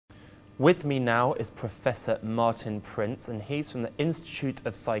With me now is Professor Martin Prince, and he's from the Institute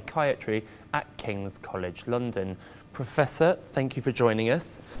of Psychiatry at King's College London. Professor, thank you for joining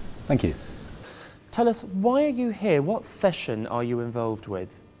us. Thank you. Tell us, why are you here? What session are you involved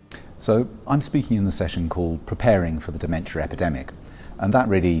with? So I'm speaking in the session called Preparing for the Dementia Epidemic, and that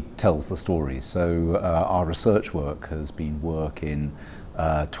really tells the story. So our research work has been work in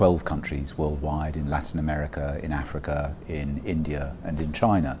 12 countries worldwide, in Latin America, in Africa, in India and in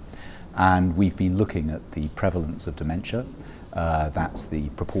China. And we've been looking at the prevalence of dementia, that's the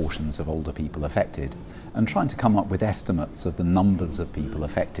proportions of older people affected, and trying to come up with estimates of the numbers of people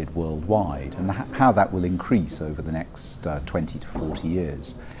affected worldwide and how that will increase over the next 20 to 40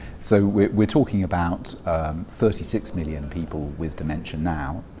 years. So we're talking about 36 million people with dementia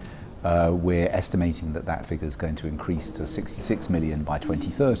now. We're estimating that that figure is going to increase to 66 million by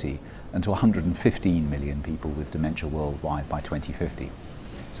 2030 and to 115 million people with dementia worldwide by 2050.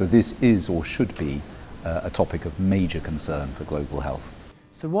 So this is, or should be, a topic of major concern for global health.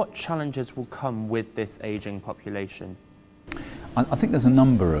 So what challenges will come with this ageing population? I think there's a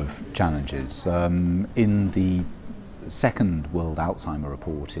number of challenges. In the second World Alzheimer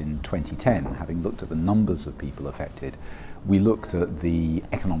Report in 2010, having looked at the numbers of people affected, we looked at the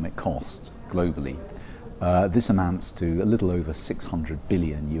economic cost globally. This amounts to a little over 600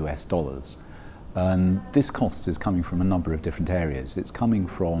 billion US dollars. And this cost is coming from a number of different areas. It's coming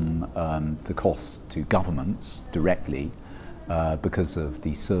from the cost to governments directly because of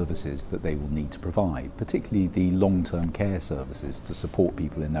the services that they will need to provide, particularly the long-term care services to support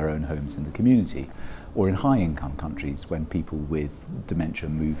people in their own homes in the community, or in high-income countries when people with dementia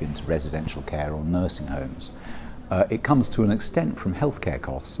move into residential care or nursing homes. It comes to an extent from healthcare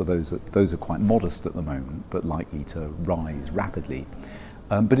costs, so those are quite modest at the moment, but likely to rise rapidly.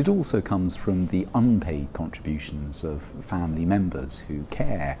 But it also comes from the unpaid contributions of family members who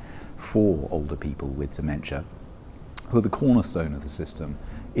care for older people with dementia, who are the cornerstone of the system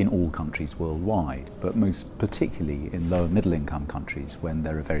in all countries worldwide, but most particularly in lower middle income countries when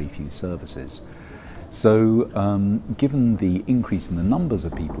there are very few services. So given the increase in the numbers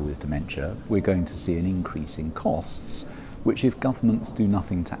of people with dementia, we're going to see an increase in costs, which, if governments do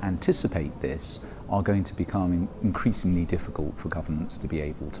nothing to anticipate this, are going to become increasingly difficult for governments to be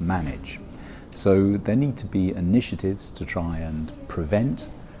able to manage. So there need to be initiatives to try and prevent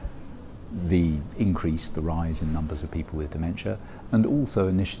the rise in numbers of people with dementia, and also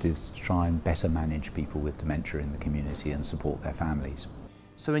initiatives to try and better manage people with dementia in the community and support their families.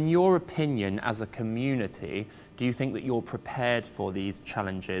 So in your opinion, as a community, do you think that you're prepared for these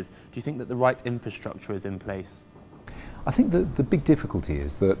challenges? Do you think that the right infrastructure is in place? I think that the big difficulty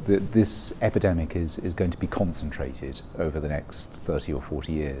is that this epidemic is going to be concentrated over the next 30 or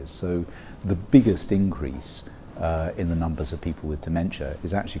 40 years. So the biggest increase in the numbers of people with dementia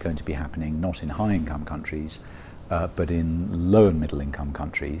is actually going to be happening not in high-income countries, but in low and middle-income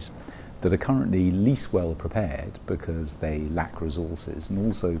countries that are currently least well prepared because they lack resources, and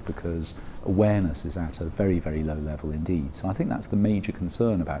also because awareness is at a very, very low level indeed. So I think that's the major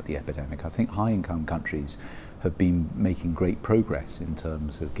concern about the epidemic. I think high-income countries have been making great progress in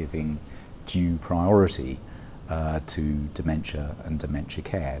terms of giving due priority to dementia and dementia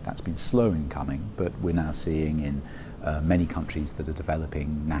care. That's been slow in coming, but we're now seeing in many countries that are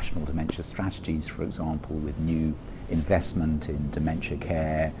developing national dementia strategies, for example, with new investment in dementia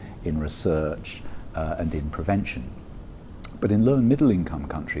care, in research and in prevention. But in low and middle income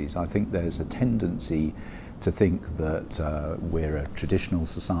countries, I think there's a tendency to think that we're a traditional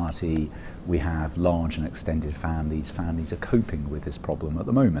society, we have large and extended families, families are coping with this problem at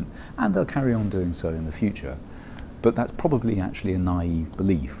the moment, and they'll carry on doing so in the future. But that's probably actually a naive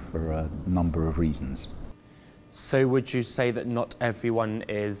belief for a number of reasons. So would you say that not everyone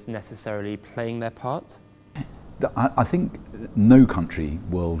is necessarily playing their part? I think no country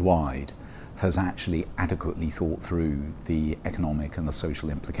worldwide has actually adequately thought through the economic and the social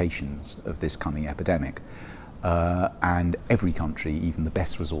implications of this coming epidemic. And every country, even the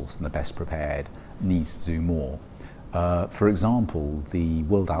best resourced and the best prepared, needs to do more. For example, the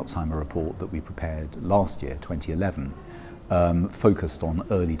World Alzheimer Report that we prepared last year, 2011, focused on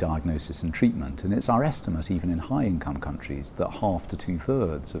early diagnosis and treatment. And it's our estimate, even in high-income countries, that half to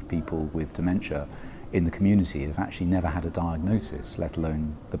two-thirds of people with dementia in the community have actually never had a diagnosis, let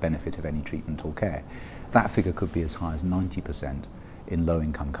alone the benefit of any treatment or care. That figure could be as high as 90% in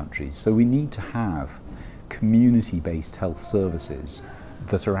low-income countries. So we need to have community-based health services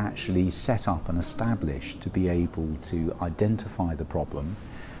that are actually set up and established to be able to identify the problem,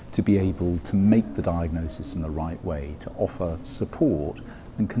 to be able to make the diagnosis in the right way, to offer support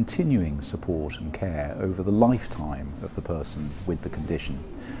and continuing support and care over the lifetime of the person with the condition.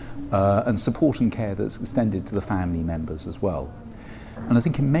 and support and care that's extended to the family members as well. And I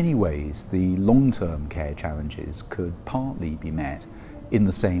think in many ways the long-term care challenges could partly be met in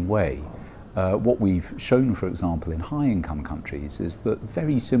the same way. What we've shown, for example, in high-income countries is that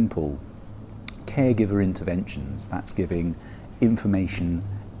very simple caregiver interventions, that's giving information,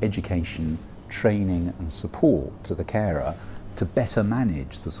 education, training and support to the carer to better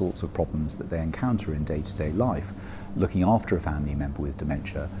manage the sorts of problems that they encounter in day-to-day life, looking after a family member with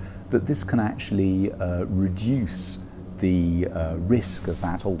dementia, that this can actually reduce the risk of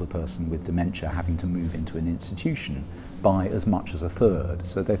that older person with dementia having to move into an institution by as much as a third.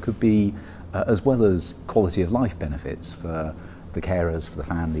 So there could be, as well as quality of life benefits for the carers, for the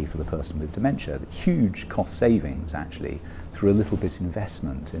family, for the person with dementia, huge cost savings actually through a little bit of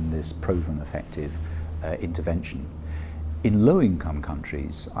investment in this proven effective intervention. In low-income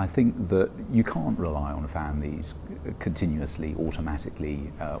countries, I think that you can't rely on families continuously,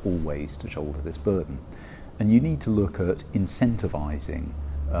 automatically, always to shoulder this burden. And you need to look at incentivising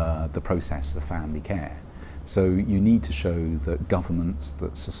the process of family care. So you need to show that governments,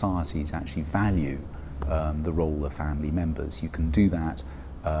 that societies actually value the role of family members. You can do that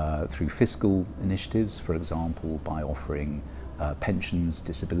through fiscal initiatives, for example, by offering pensions,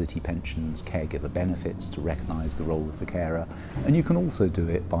 disability pensions, caregiver benefits to recognise the role of the carer. And you can also do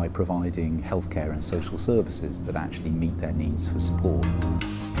it by providing healthcare and social services that actually meet their needs for support.